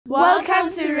Welcome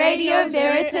to Radio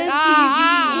Veritas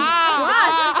TV.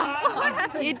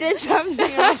 You did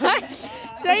something wrong.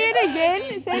 Say it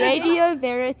again. Radio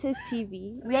Veritas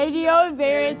TV. Radio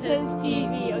Veritas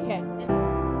TV. Okay.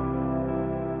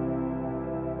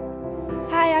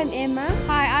 Hi, I'm Emma.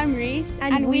 Hi, I'm Reese.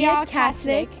 And we are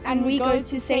Catholic and we go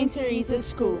to St. Teresa's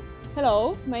School.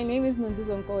 Hello, my name is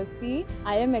Nonzuzo Nkosi.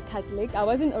 I am a Catholic. I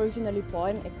wasn't originally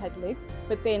born a Catholic,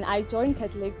 but then I joined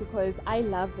Catholic because I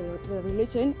love the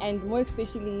religion, and more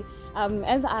especially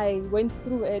as I went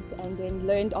through it and then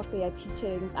learned of their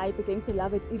teachings, I began to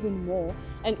love it even more.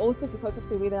 And also because of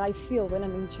the way that I feel when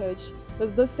I'm in church,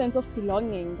 there's this sense of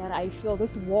belonging that I feel,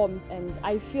 this warmth, and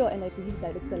I feel and I believe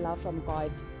that it's the love from God.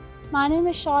 My name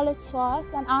is Charlotte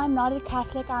Swartz and I'm not a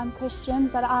Catholic, I'm Christian,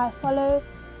 but I follow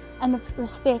and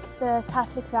respect the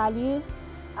Catholic values.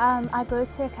 I go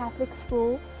to a Catholic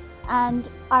school and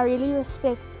I really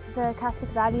respect the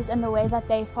Catholic values and the way that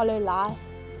they follow life.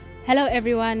 Hello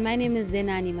everyone, my name is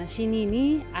Zenani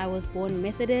Mashinini. I was born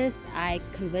Methodist. I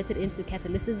converted into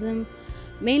Catholicism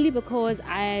mainly because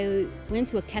I went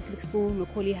to a Catholic school,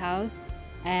 Macaulay House,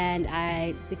 and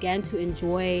I began to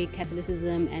enjoy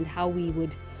Catholicism and how we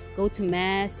would go to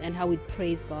Mass and how we'd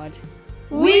praise God.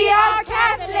 We are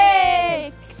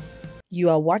Catholics! You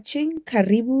are watching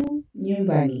Karibu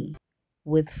Nyumbani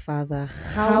with Father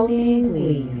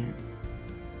Haune.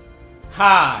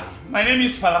 Hi, my name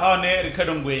is Father Haune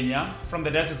Ricardo Ngwenya from the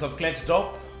Diocese of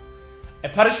Klerksdorp, a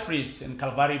parish priest in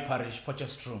Calvary Parish,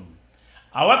 Potchefstroom.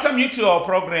 I welcome you to our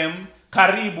program,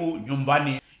 Karibu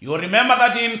Nyumbani. You remember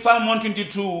that in Psalm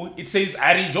 122, it says,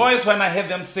 I rejoice when I hear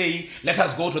them say, let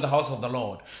us go to the house of the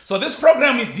Lord. So this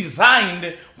program is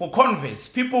designed for converts,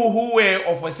 people who were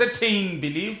of a certain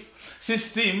belief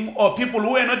system, or people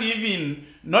who were not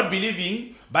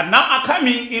believing, but now are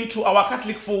coming into our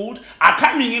Catholic fold, are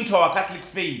coming into our Catholic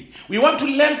faith. We want to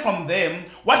learn from them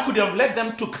what could have led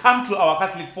them to come to our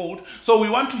Catholic fold. So we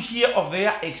want to hear of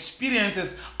their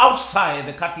experiences outside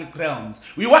the Catholic realms.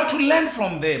 We want to learn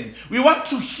from them. We want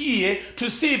to hear, to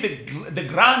see the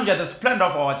grandeur, the splendor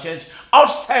of our church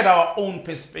outside our own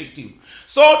perspective.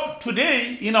 So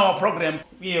today in our program,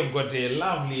 we have got a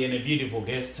lovely and a beautiful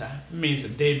guest, Miss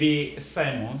Debra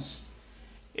Simons.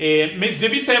 Miss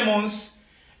Debra Simons,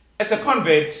 as a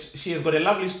convert, she has got a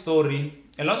lovely story,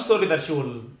 a long story that she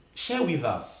will share with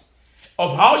us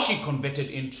of how she converted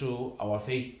into our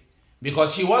faith,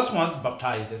 because she was once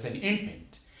baptized as an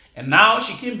infant and now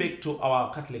she came back to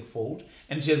our Catholic fold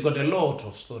and she has got a lot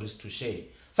of stories to share.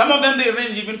 Some of them, they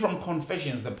range even from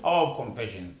confessions, the power of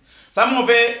confessions. Some of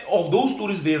those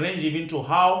stories, they range even to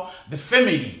how the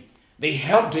family, they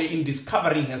helped her in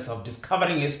discovering herself,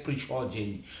 discovering her spiritual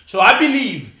journey. So I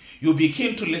believe you'll be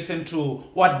keen to listen to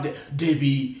what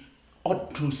Debbie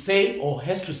ought to say or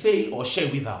has to say or share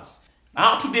with us.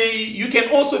 Now today, you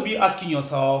can also be asking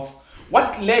yourself,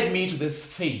 what led me to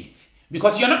this faith?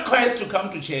 Because you're not coerced to come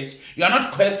to church. You are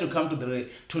not coerced to come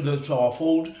to our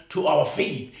fold, to our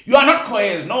faith. You are not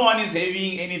coerced. No one is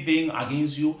having anything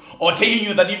against you or telling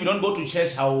you that if you don't go to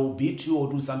church, I will beat you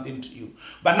or do something to you.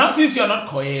 But now since you are not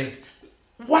coerced,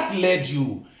 what led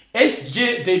you? As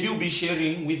Debbie will be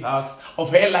sharing with us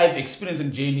of her life experience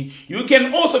and journey, you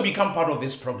can also become part of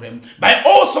this program by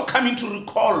also coming to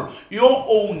recall your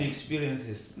own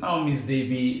experiences. Now, Miss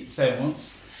Debra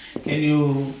Simons, can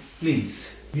you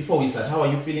please, before we start, how are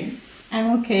you feeling?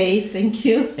 I'm okay, thank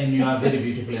you. And you are very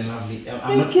beautiful and lovely.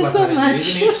 Thank you so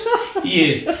much.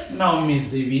 Yes. Now, Miss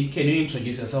Debbie, can you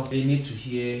introduce yourself? They need to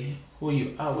hear who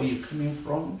you are, where you're coming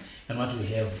from, and what you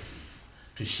have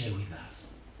to share with us.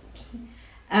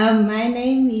 My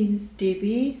name is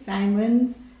Debra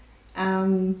Simons.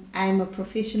 I'm a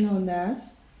professional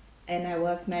nurse and I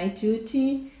work night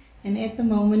duty. And at the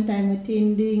moment, I'm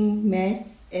attending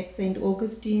Mass at St.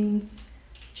 Augustine's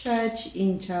Church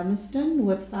in Germiston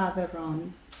with Father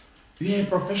Ron. You're a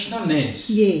professional nurse?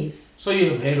 Yes. So you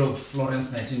have heard of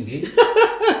Florence Nightingale?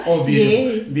 Oh,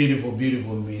 beautiful, yes.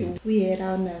 Beautiful miss. We had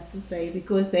our Nurses' Day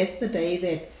because that's the day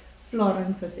that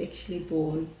Florence was actually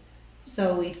born.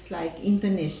 So it's like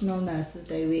International Nurses'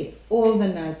 Day where all the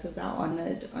nurses are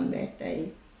honored on that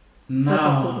day.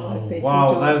 No,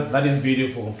 wow, that is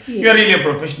beautiful. Yes. You're really a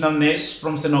professional nurse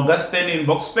from St. Augustine in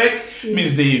Boxbeck, yes.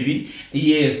 Miss Debbie.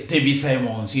 Yes, Debra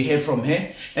Simons, you heard from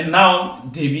her. And now,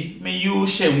 Debbie, may you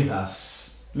share with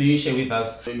us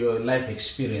your life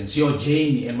experience, your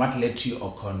journey, and what led to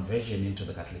your conversion into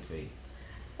the Catholic faith.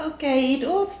 Okay, it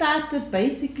all started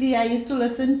basically, I used to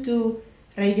listen to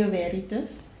Radio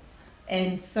Veritas.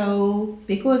 And so,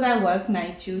 because I work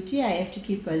night duty, I have to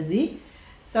keep busy.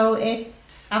 So at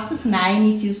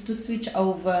 9:30, it used to switch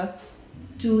over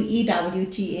to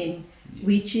EWTN.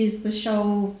 which is the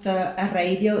show, a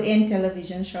radio and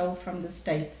television show from the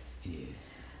States.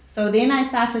 Yes. So then I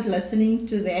started listening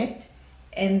to that,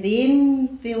 and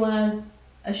then there was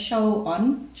a show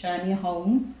on Journey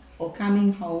Home or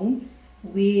Coming Home,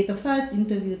 where the first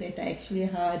interview that I actually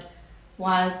heard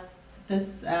was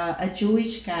this a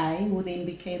Jewish guy who then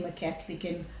became a Catholic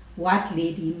and what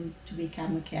led him to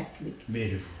become a Catholic.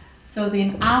 Beautiful. So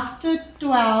then after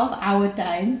 12 our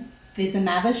time, there's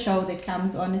another show that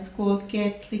comes on, it's called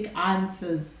Catholic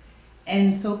Answers.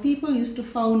 And so people used to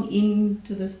phone in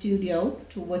to the studio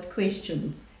with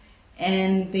questions.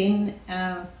 And then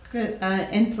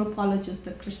anthropologists,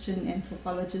 the Christian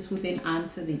anthropologists, would then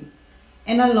answer them.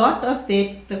 And a lot of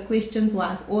that, the questions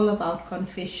was all about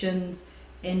confessions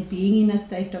and being in a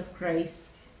state of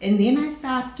grace. And then I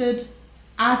started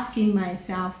asking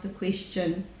myself the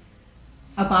question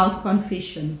about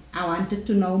confession. I wanted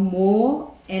to know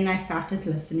more, and I started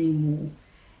listening more.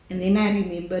 And then I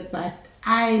remembered, but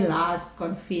I last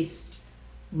confessed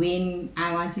when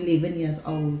I was 11 years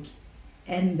old.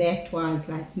 And that was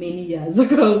like many years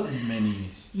ago. Many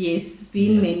years. Yes, it's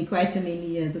been quite many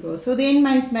years ago. So then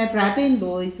my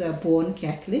brother-in-law is a born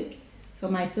Catholic. So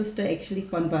my sister actually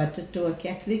converted to a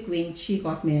Catholic when she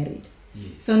got married.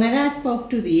 Yes. So then I spoke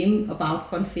to them about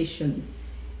confessions.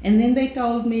 And then they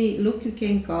told me, look, you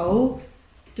can go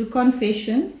to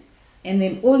confessions, and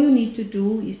then all you need to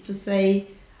do is to say,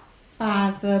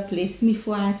 Father, bless me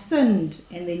for I've sinned.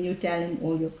 And then you tell him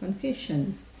all your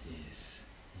confessions. Yes.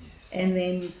 Yes. And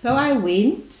then, so I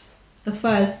went the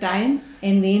first time,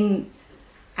 and then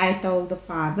I told the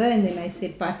father, and then I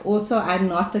said, but also I'm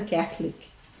not a Catholic.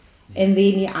 And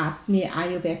then he asked me, are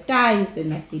you baptized?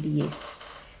 And I said, yes.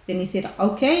 Then he said,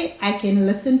 okay, I can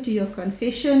listen to your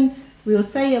confession. We'll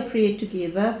say a prayer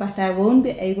together, but I won't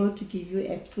be able to give you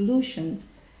absolution.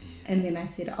 Yes. And then I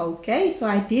said, okay. So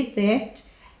I did that.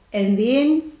 And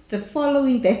then the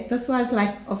following, this was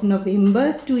like of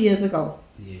November 2 years ago.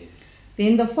 Yes.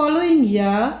 Then the following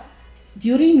year,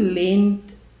 during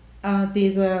Lent,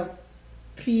 there's a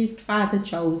priest, Father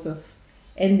Joseph.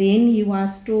 And then he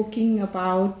was talking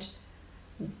about,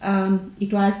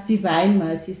 it was Divine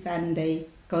Mercy Sunday,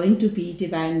 going to be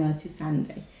Divine Mercy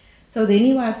Sunday. So then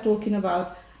he was talking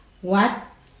about what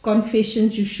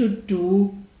confessions you should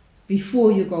do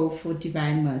before you go for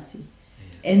Divine Mercy.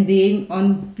 Yes. And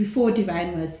then before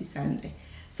Divine Mercy Sunday.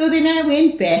 So then I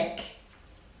went back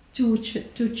to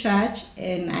church,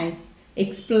 and I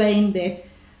explained that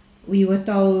we were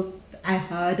told, I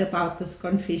heard about these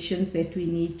confessions that we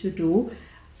need to do.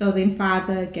 So then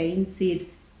Father again said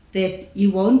that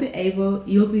you won't be able,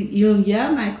 you'll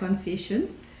hear my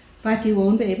confessions, but you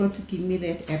won't be able to give me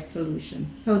that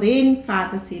absolution. So then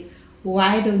Father said,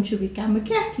 why don't you become a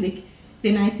Catholic?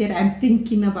 Then I said, I'm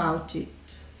thinking about it.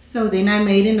 So then I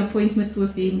made an appointment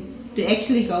with him to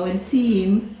actually go and see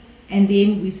him, and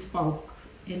then we spoke.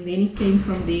 And then it came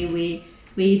from there where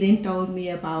he then told me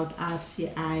about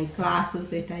RCI classes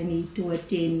that I need to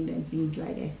attend and things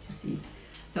like that, you see.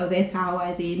 So that's how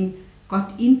I then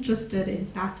got interested and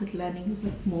started learning a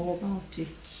bit more about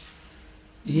it.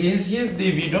 Yes,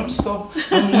 David, don't stop.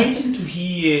 I'm waiting to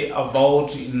hear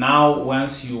about now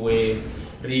once you were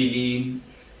really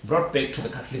brought back to the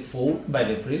Catholic fold by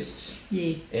the priest.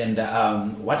 Yes. And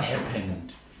what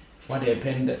happened? What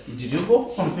happened? Did you go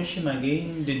for confession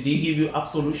again? Did they give you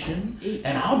absolution?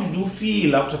 And how did you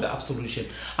feel after the absolution?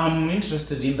 I'm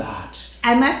interested in that.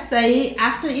 I must say,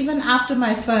 even after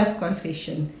my first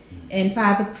confession, and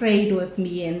Father prayed with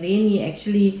me, and then he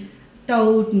actually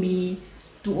told me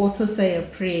to also say a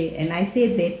prayer, and I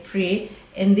said that prayer,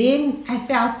 and then I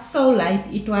felt so light.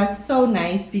 It was so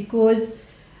nice, because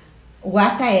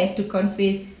what I had to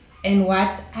confess and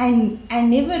what I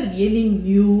never really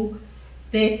knew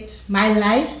that my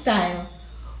lifestyle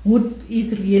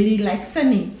is really like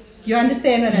sinning. You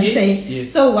understand what I'm saying?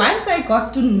 Yes. So once I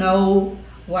got to know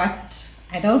what,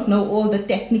 I don't know all the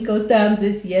technical terms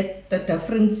as yet, the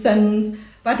different sins,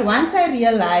 but once I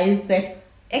realized that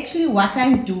actually what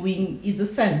I'm doing is a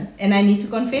sin and I need to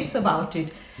confess about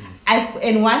it. Yes.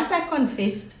 And once I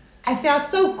confessed, I felt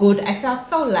so good, I felt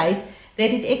so light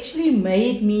that it actually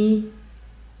made me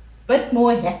a bit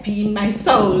more happy in my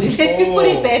soul, let me put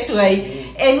it that way.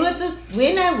 And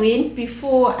when I went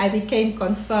before I became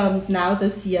confirmed now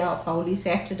this year of Holy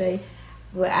Saturday,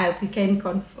 where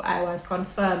I was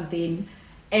confirmed then,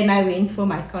 and I went for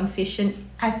my confession,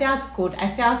 I felt good.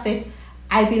 I felt that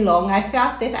I belong. I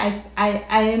felt that I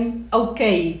am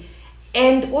okay.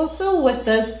 And also with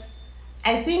this,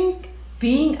 I think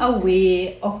being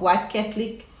aware of what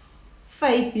Catholic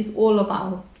faith is all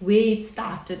about, where it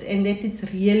started, and that it's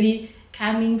really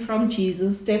coming from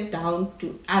Jesus, step down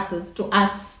to others, to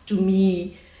us, to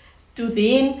me, to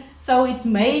then. So it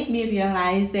made me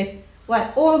realize that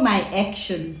all my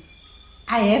actions,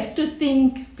 I have to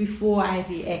think before I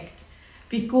react,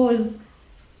 because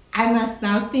I must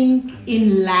now think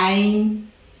in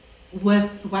line with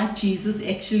what Jesus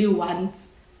actually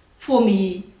wants for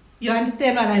me. You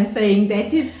understand what I'm saying?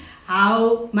 That is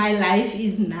how my life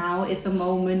is now at the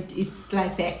moment. It's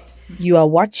like that. You are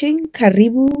watching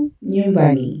Karibu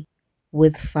Nyumbani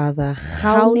with Father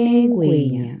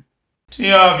Ngwenya. To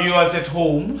your viewers at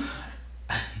home,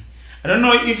 I don't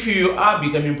know if you are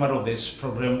becoming part of this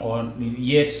program or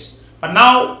yet, but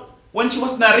now when she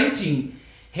was narrating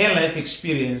her life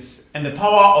experience and the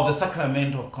power of the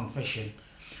sacrament of confession,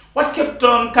 what kept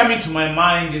on coming to my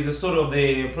mind is the story of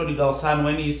the prodigal son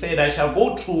when he said, I shall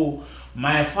go to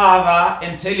my father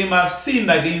and tell him I've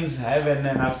sinned against heaven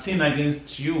and I've sinned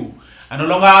against you. I no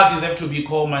longer deserve to be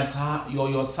called my son,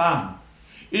 your son.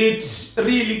 It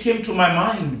really came to my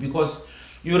mind because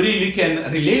you really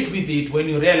can relate with it when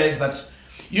you realize that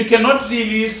you cannot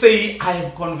really say I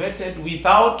have converted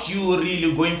without you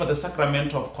really going for the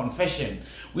sacrament of confession,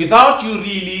 without you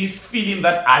really feeling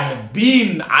that I have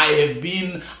been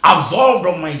absolved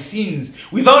of my sins,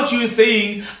 without you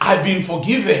saying I've been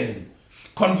forgiven.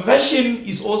 Confession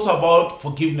is also about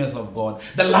forgiveness of God,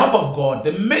 the love of God,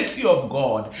 the mercy of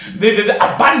God, the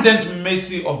abundant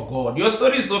mercy of God. Your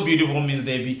story is so beautiful, Miss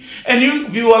Debbie. And you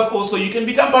viewers also, you can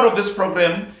become part of this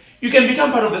program. You can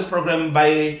become part of this program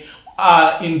by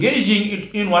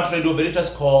engaging in what radio operators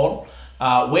call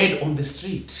word on the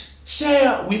street.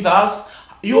 Share with us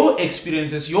your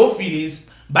experiences, your feelings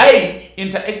by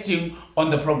interacting on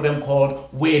the program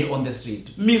called Word on the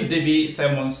Street. Miss Debra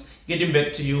Simons, getting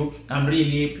back to you, I'm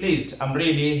really pleased. I'm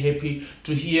really happy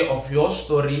to hear of your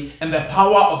story and the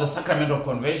power of the sacrament of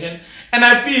conversion. And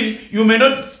I feel you may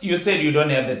not, you said you don't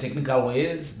have the technical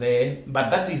words there, but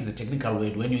that is the technical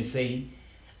word when you say,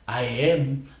 I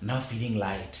am now feeling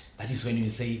light. That is when you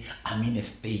say, I'm in a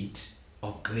state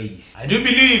of grace. I do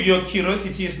believe your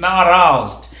curiosity is now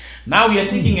aroused. Now we are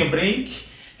taking a break.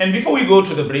 And before we go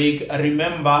to the break,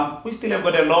 remember, we still have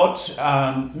got a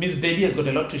lot. Miss Debbie has got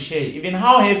a lot to share. Even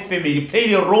how her family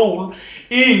played a role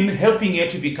in helping her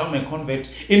to become a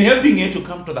convert, in helping her to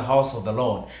come to the house of the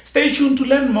Lord. Stay tuned to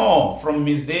learn more from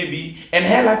Miss Debbie and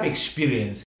her life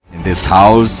experience. In this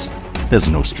house, there's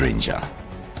no stranger.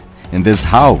 In this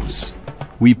house,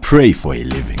 we pray for a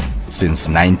living since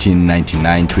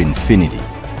 1999 to infinity.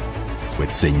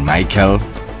 With St. Michael,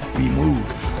 we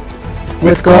move.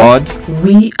 With God,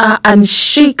 we are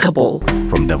unshakable.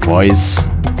 From the voice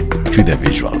to the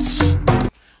visuals.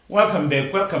 Welcome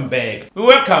back, welcome back. We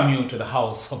welcome you to the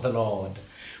house of the Lord.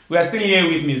 We are still here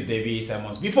with Miss Debra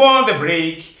Simons. Before the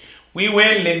break, we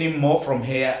were learning more from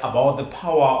her about the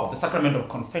power of the sacrament of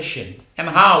confession and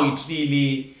how it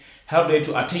really helped her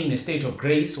to attain a state of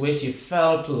grace where she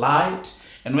felt light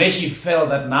and where she felt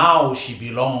that now she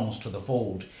belongs to the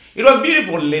fold. It was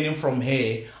beautiful learning from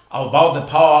her about the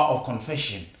power of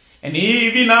confession. And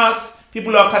even us,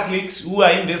 people who are Catholics who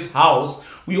are in this house,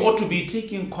 we ought to be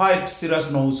taking quite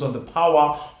serious notes on the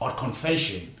power of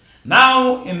confession.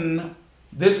 Now, in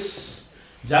this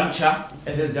juncture,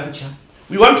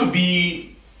 we want to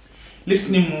be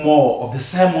listening more of the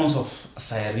sermons of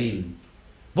Cyrene.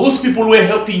 Those people who were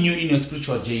helping you in your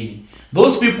spiritual journey.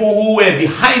 Those people who were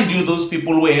behind you, those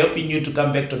people who were helping you to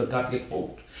come back to the Catholic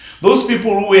fold. Those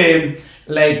people who were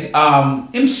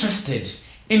interested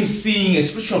in seeing a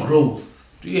spiritual growth.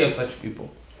 Do you have such people?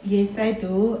 Yes, I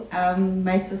do.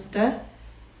 My sister,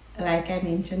 like I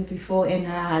mentioned before, and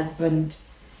her husband,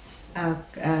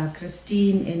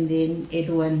 Christine, and then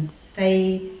Edwin.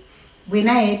 When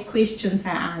I had questions,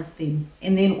 I asked them.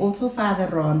 And then also Father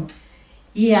Ron.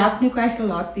 He helped me quite a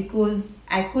lot because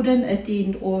I couldn't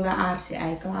attend all the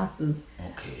RCI classes.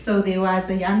 Okay. So there was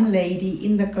a young lady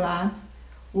in the class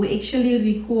who actually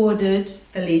recorded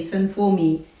the lesson for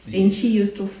me. Yes. Then she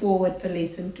used to forward the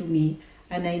lesson to me.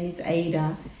 Her name is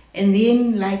Ada. And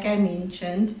then, like I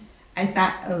mentioned, I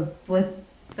start with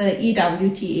the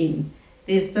EWTN.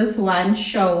 There's this one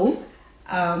show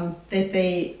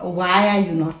that why are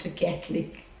you not a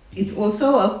Catholic? Yes. It's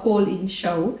also a call-in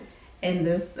show. And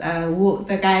this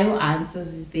the guy who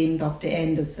answers is then Dr.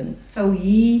 Anderson. So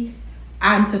he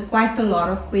answered quite a lot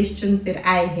of questions that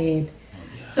I had.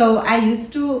 So I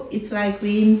used to, it's like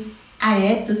when I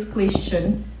had this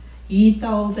question, he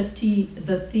told the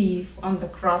thief on the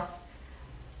cross,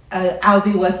 I'll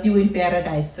be with you in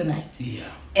paradise tonight. Yeah.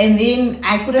 And then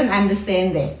I couldn't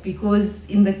understand that because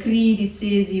in the creed it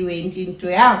says he went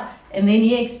into hell. And then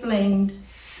he explained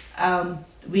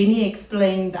when he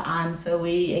explained the answer,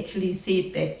 where he actually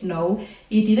said that no,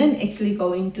 he didn't actually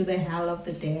go into the hell of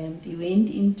the damned. He went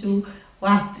into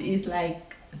what is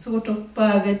like sort of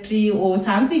purgatory or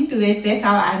something to that. That's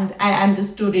how I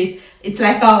understood it. It's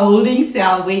like a holding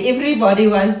cell where everybody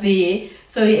was there.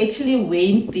 So he actually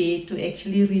went there to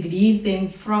actually relieve them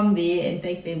from there and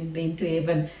take them then to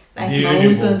heaven. Like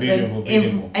Moses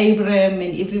and Abraham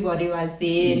and everybody was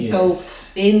there. And so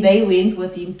then they went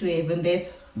with him to heaven.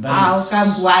 That's how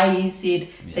come why he said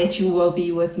that you will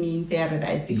be with me in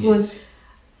paradise. Because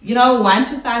you know,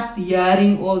 once you start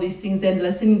hearing all these things and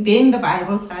listening, then the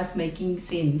Bible starts making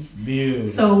sense.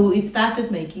 Beautiful. So it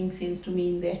started making sense to me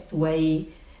in that way,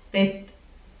 that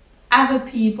other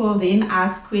people then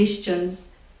asked questions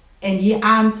and he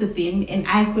answered them and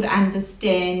I could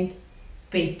understand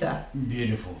better.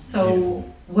 Beautiful. So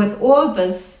with all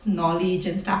this knowledge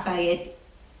and stuff like that,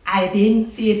 I then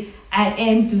said, I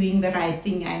am doing the right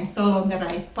thing. I am still on the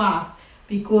right path.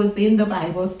 Because then the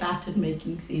Bible started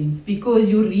making sense. Because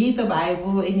you read the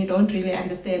Bible and you don't really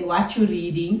understand what you're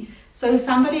reading. So if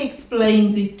somebody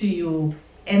explains it to you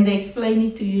and they explain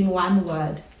it to you in one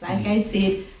word, like I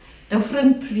said,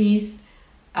 different priests,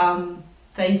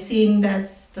 they send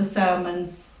us the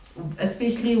sermons,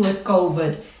 especially with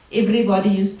COVID. Everybody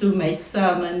used to make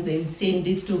sermons and send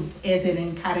it to as an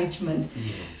encouragement.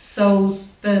 So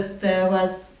there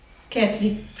was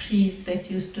Catholic priests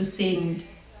that used to send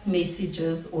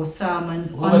messages or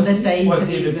sermons on the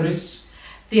days.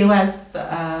 There was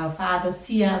Father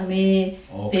Siame,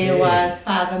 there was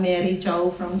Father Mary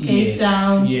Jo from Cape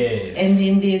Town, and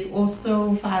then there's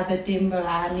also Father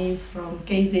Timbalani from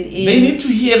KZN. They need to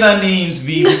hear their names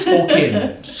being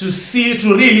spoken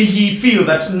to really feel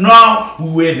that now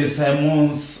we were the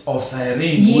Simons of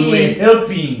Cyrene. We were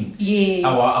helping, we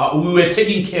were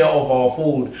taking care of our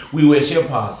fold, we were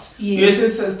shepherds.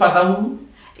 Yes, Father who?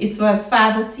 It was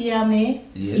Father Siame.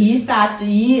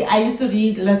 I used to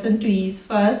listen to his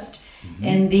first,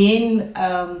 and then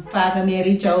Father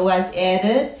Mary Jo was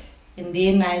added, and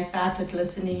then I started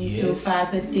listening to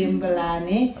Father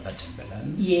Timbalani.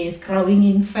 Yes, Growing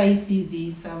in Faith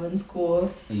disease, someone's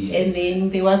called. And then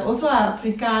there was also an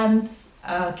Afrikaans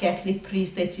Catholic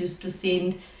priest that used to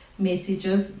send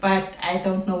messages, but I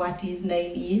don't know what his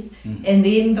name is. And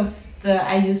then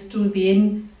I used to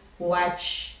then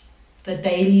watch the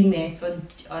daily mass on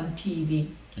TV,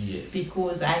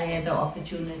 because I had the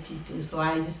opportunity to, so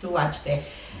I used to watch that.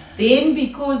 Then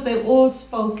because they all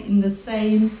spoke in the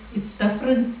same, it's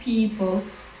different people,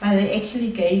 but they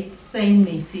actually gave the same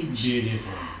message.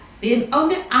 Beautiful. Then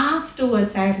only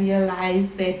afterwards I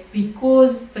realized that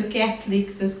because the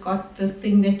Catholics has got this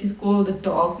thing that is called a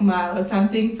dogma or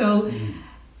something, so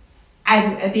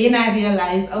then I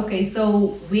realized, okay,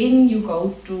 so when you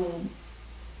go to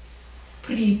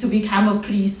become a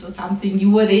priest or something,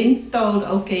 you were then told,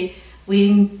 okay,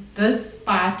 when this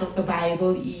part of the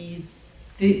Bible is,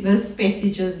 this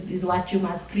passages is what you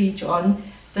must preach on,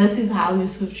 this is how you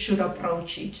should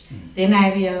approach it. Then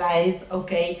I realized,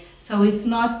 okay, so it's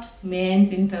not man's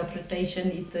interpretation,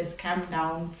 it has come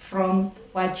down from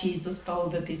what Jesus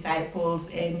told the disciples,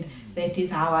 and that is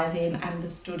how I then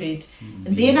understood it.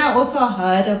 And then I also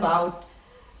heard about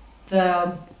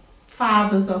the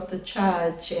fathers of the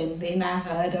church, and then I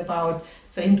heard about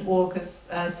Saint Augustus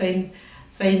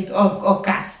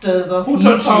of Who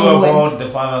taught you about the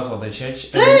fathers of the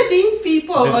church? These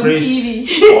people on TV.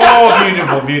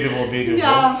 Oh, beautiful.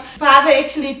 Yeah, Father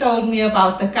actually told me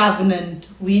about the covenant,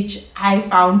 which I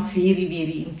found very,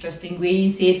 very interesting, where he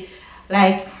said,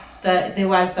 like, there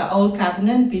was the old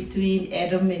covenant between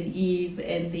Adam and Eve,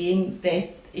 and then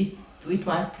that it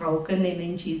was broken, and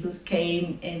then Jesus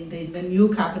came, and then the new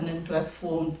covenant was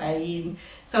formed by him.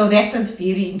 So that was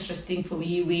very interesting for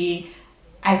me, where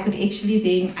I could actually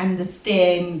then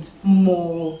understand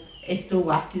more as to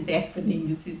what is happening,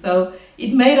 you see. So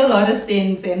it made a lot of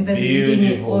sense, and the reading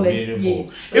and all that.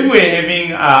 Yes. If we're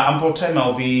having ample time,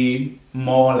 I'll be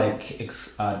more like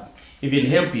even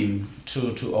helping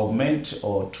to augment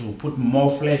or to put more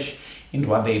flesh into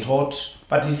what they taught.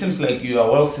 But it seems like you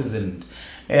are well seasoned.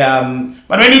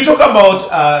 But when you talk about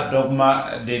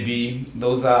dogma, Debbie,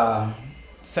 those are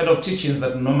set of teachings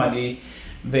that normally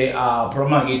they are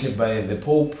promulgated by the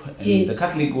Pope, and the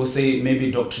Catholic will say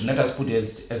maybe doctrine. Let us put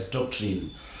it as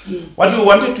doctrine. What we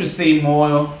wanted to say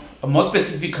more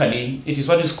specifically, it is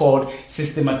what is called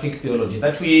systematic theology.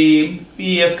 That we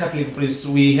as Catholic priests,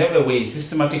 we have a way,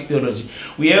 systematic theology.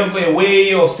 We have a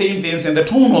way of saying things in the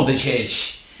tone of the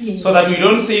church. So that we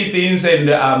don't say things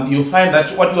and you find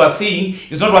that what you are saying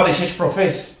is not what the church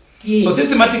profess. So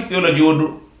systematic theology,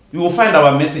 you will find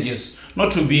our messages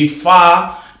not to be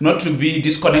far not to be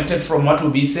disconnected from what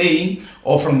we'll be saying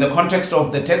or from the context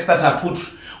of the text that I put.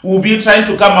 We'll be trying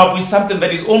to come up with something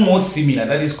that is almost similar,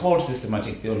 that is called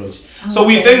systematic theology. Okay. So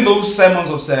we thank those sermons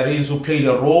of Cyrene who played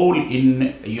a role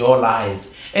in your life.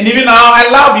 And even now, I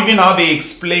love even how they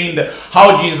explained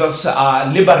how Jesus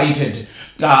liberated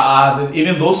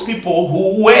even those people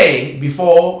who were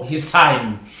before his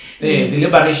time. The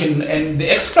liberation and the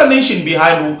explanation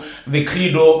behind the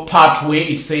credo part where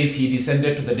it says he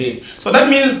descended to the dead. So that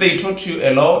means they taught you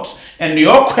a lot and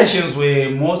your questions were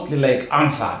mostly like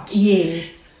answered. Yes.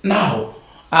 Now,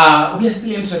 we are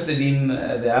still interested in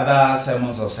the other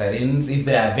sermons of Cyrene's, if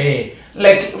they are there.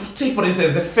 Like, take for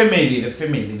instance, the family,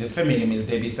 Miss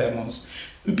Debbie Simons.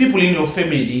 People in your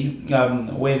family,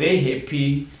 were they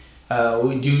happy?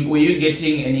 Were you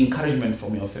getting any encouragement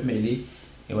from your family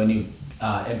when you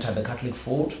entered the Catholic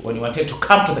fold? When you wanted to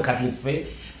come to the Catholic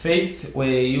faith, were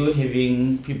you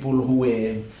having people who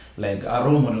were like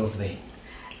role models there?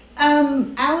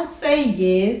 I would say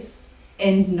yes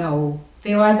and no.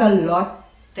 There was a lot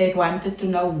that wanted to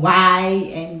know why,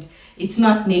 and it's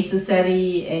not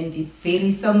necessary, and it's very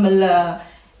similar,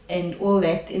 and all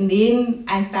that. And then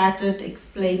I started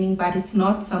explaining, but it's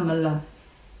not similar.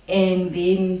 And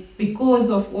then because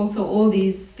of also all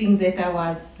these things that I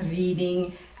was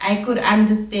reading, I could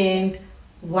understand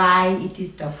why it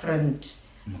is different.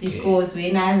 Okay. Because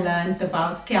when I learned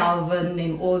about Calvin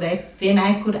and all that, then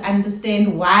I could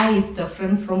understand why it's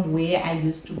different from where I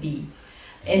used to be.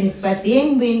 And but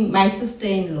then when my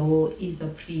sister-in-law is a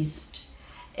priest,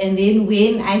 and then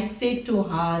when I said to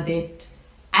her that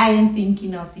I am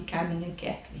thinking of becoming a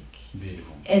Catholic,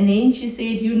 beautiful. And then she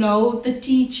said, you know, the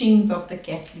teachings of the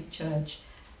Catholic Church,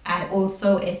 I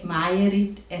also admire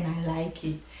it and I like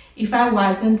it. If I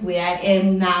wasn't where I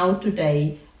am now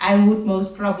today, I would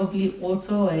most probably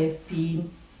also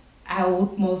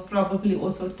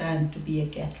turn to be a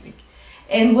Catholic.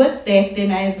 And with that,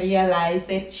 then I realized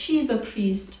that she's a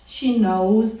priest. She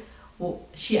knows,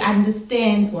 she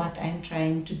understands what I'm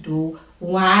trying to do,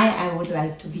 why I would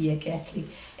like to be a Catholic.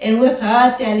 And with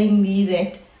her telling me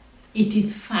that it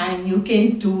is fine, you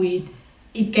can do it,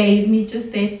 it gave me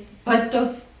just that bit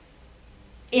of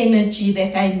energy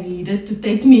that I needed to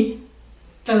take me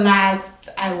the last,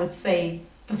 I would say,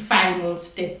 the final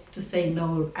step to say,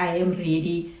 no, I am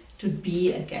ready to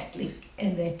be a Catholic,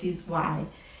 and that is why.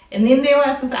 And then there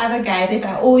was this other guy that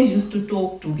I always used to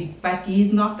talk to, but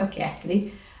he's not a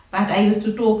Catholic, but I used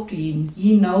to talk to him.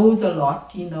 He knows a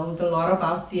lot. He knows a lot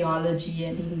about theology,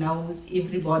 and he knows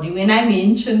everybody. When I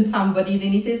mention somebody,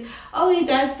 then he says, oh, he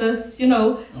does this, you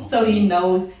know, okay. So he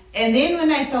knows. And then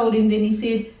when I told him, then he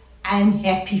said, I'm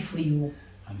happy for you.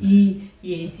 He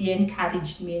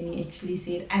encouraged me, and he actually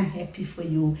said, I'm happy for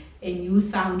you, and you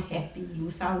sound happy,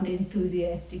 you sound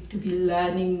enthusiastic to be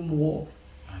learning more.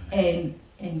 And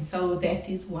so that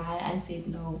is why I said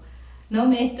no. No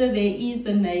matter there is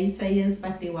the naysayers,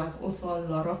 but there was also a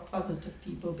lot of positive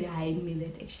people behind me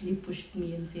that actually pushed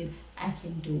me and said, I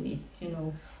can do it, you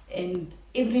know. And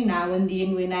every now and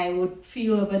then when I would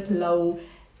feel a bit low,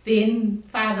 then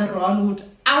Father Ron would,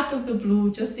 out of the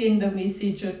blue, just send a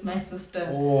message with my sister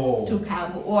to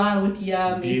come, or I would hear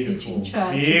a message in church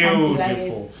or something like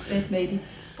that. That made it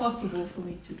possible for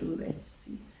me to do that.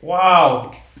 See.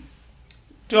 Wow.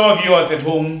 To our viewers at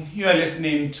home, you are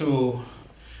listening to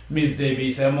Miss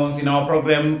Debbie Simons in our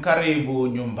program Karibu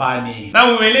Nyumbani.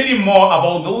 Now we're learning more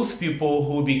about those people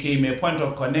who became a point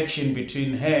of connection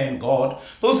between her and God.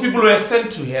 Those people who were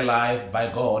sent to her life by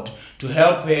God to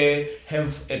help her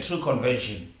have a true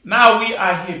conversion. Now we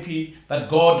are happy that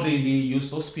God really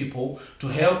used those people to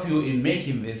help you in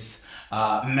making this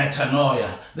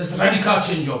metanoia, this radical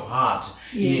change of heart.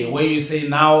 Yeah, where you say,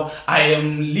 now I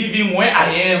am living where I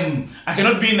am. I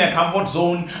cannot be in a comfort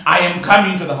zone. I am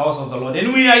coming to the house of the Lord.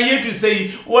 And we are here to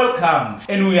say, welcome.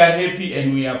 And we are happy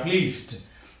and we are pleased.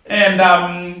 And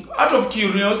out of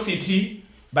curiosity,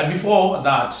 but before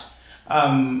that,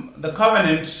 the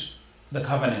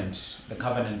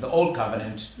old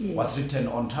covenant was written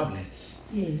on tablets.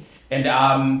 Yes.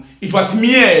 And it was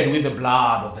smeared with the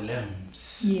blood of the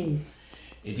lambs. Yes.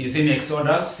 It is in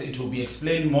Exodus. It will be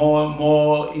explained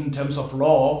more in terms of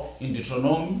law in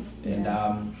Deuteronomy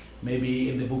and maybe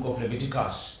in the book of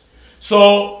Leviticus.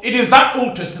 So it is that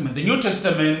Old Testament. The New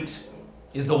Testament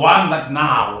is the one that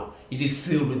now it is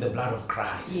sealed with the blood of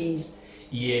Christ. Yes.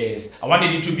 Yes. I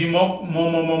wanted it to be more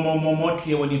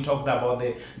clear when you talked about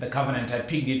the covenant. I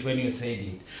picked it when you said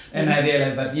it. And I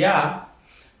realized that,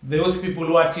 those people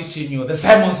who are teaching you, the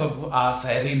Simons of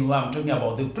Cyrene, who I'm talking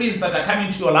about, the priests that are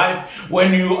coming to your life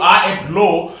when you are at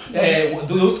low,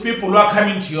 those people who are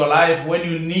coming to your life when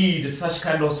you need such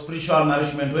kind of spiritual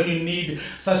nourishment, when you need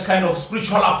such kind of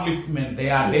spiritual upliftment,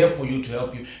 they are there for you to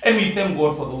help you. And we thank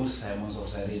God for those Simons of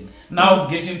Cyrene. Now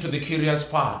getting to the curious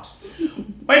part.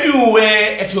 When you were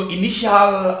at your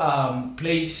initial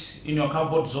place, in your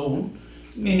comfort zone,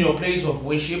 in your place of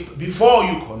worship, before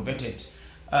you converted,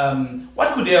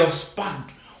 what could have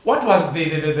sparked? What was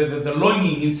the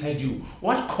longing inside you?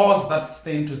 What caused that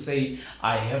thing to say,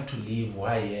 I have to leave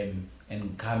where I am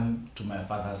and come to my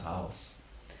Father's house?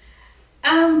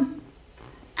 I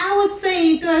would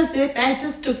say it was that I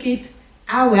just took it,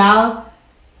 I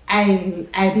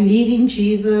believe in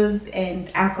Jesus and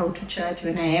I go to church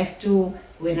when I have to,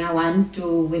 when I want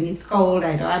to, when it's cold,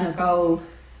 I don't want to go,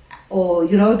 or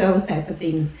those type of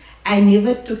things. I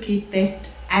never took it that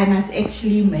I must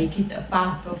actually make it a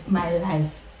part of my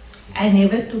life. I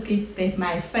never took it that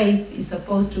my faith is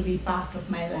supposed to be part of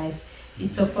my life.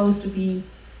 It's supposed to be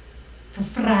the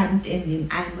front and then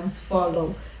I must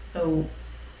follow. So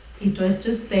it was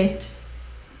just that,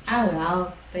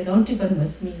 they don't even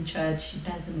miss me in church, it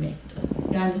doesn't matter.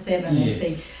 You understand what I'm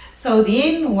saying? So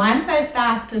then once I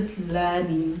started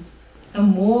learning, the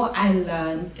more I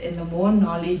learned and the more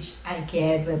knowledge I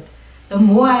gathered, the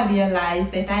more I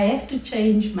realized that I have to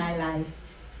change my life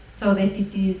so that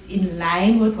it is in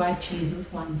line with what Jesus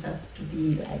wants us to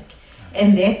be like.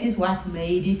 And that is what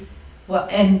made it,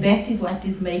 and that is what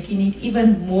is making it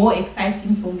even more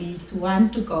exciting for me to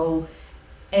want to go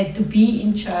and to be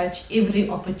in church every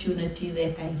opportunity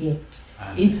that I get.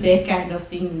 Amen. It's that kind of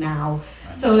thing now.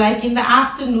 Amen. So like in the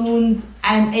afternoons,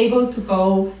 I'm able to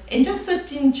go and just sit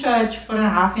in church for a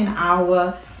half an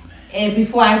hour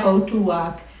before I go to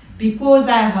work, because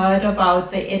I heard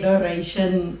about the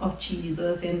adoration of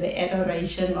Jesus and the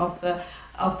adoration of the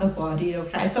body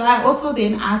of Christ. So I also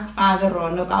then asked Father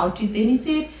Ron about it, and he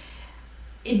said,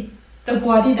 the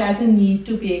body doesn't need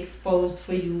to be exposed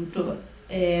for you to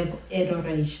have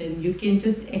adoration. You can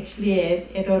just actually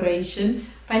have adoration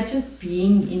by just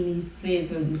being in His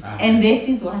presence. Amen. And that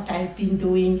is what I've been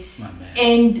doing. Amen.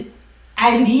 And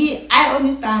I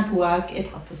only start work at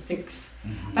 6:30.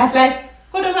 But like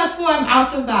 4:45, I'm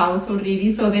out of the house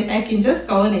already, so that I can just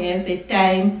go and have that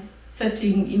time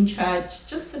sitting in church,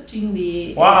 just sitting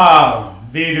there. Wow,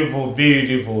 beautiful,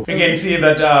 beautiful. You can see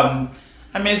that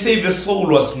I may say the soul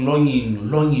was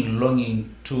longing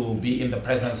to be in the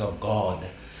presence of God.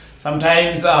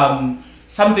 Sometimes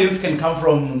some things can come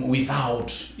from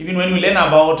without. Even when we learn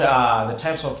about the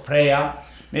types of prayer,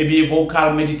 maybe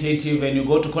vocal, meditative, and you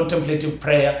go to contemplative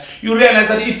prayer, you realize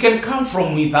that it can come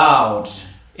from without.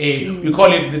 We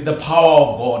call it the power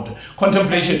of God.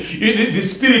 Contemplation. The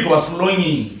spirit was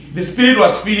longing. The spirit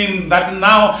was feeling that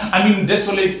now I'm in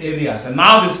desolate areas, and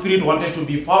now the spirit wanted to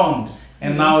be found.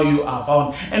 And now you are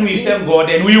found. And we thank God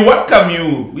and we welcome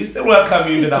you. We still welcome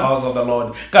you to the house of the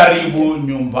Lord. Karibu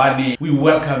Nyumbani. We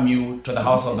welcome you to the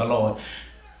house of the Lord.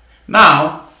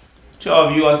 Now, to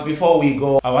our viewers, before we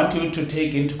go, I want you to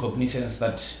take into cognizance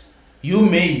that you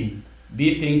may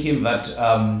be thinking that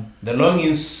the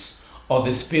longings of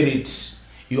the Spirit,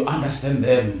 you understand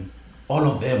them, all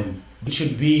of them. It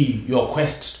should be your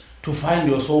quest to find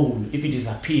your soul if it is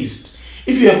appeased.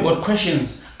 If you have got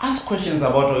questions, ask questions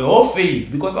about your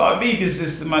faith, because our faith is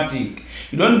systematic.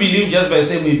 You don't believe just by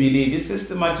saying we believe. It's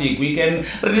systematic. We can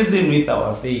reason with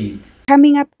our faith.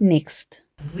 Coming up next.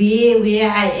 Where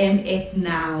I am at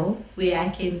now, where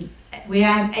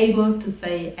I'm able to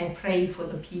say, I pray for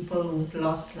the people who's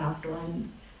lost loved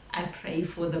ones. I pray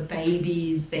for the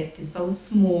babies that is so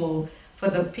small, for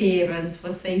the parents, for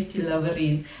safe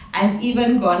deliveries. I've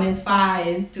even gone as far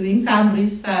as doing some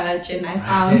research, and I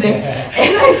found that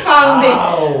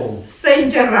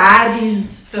Saint Gerard is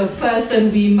the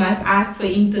person we must ask for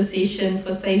intercession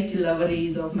for safe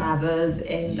deliveries of mothers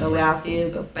and the welfare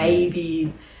of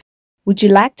babies. Would you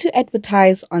like to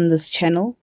advertise on this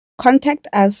channel? Contact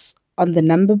us on the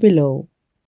number below.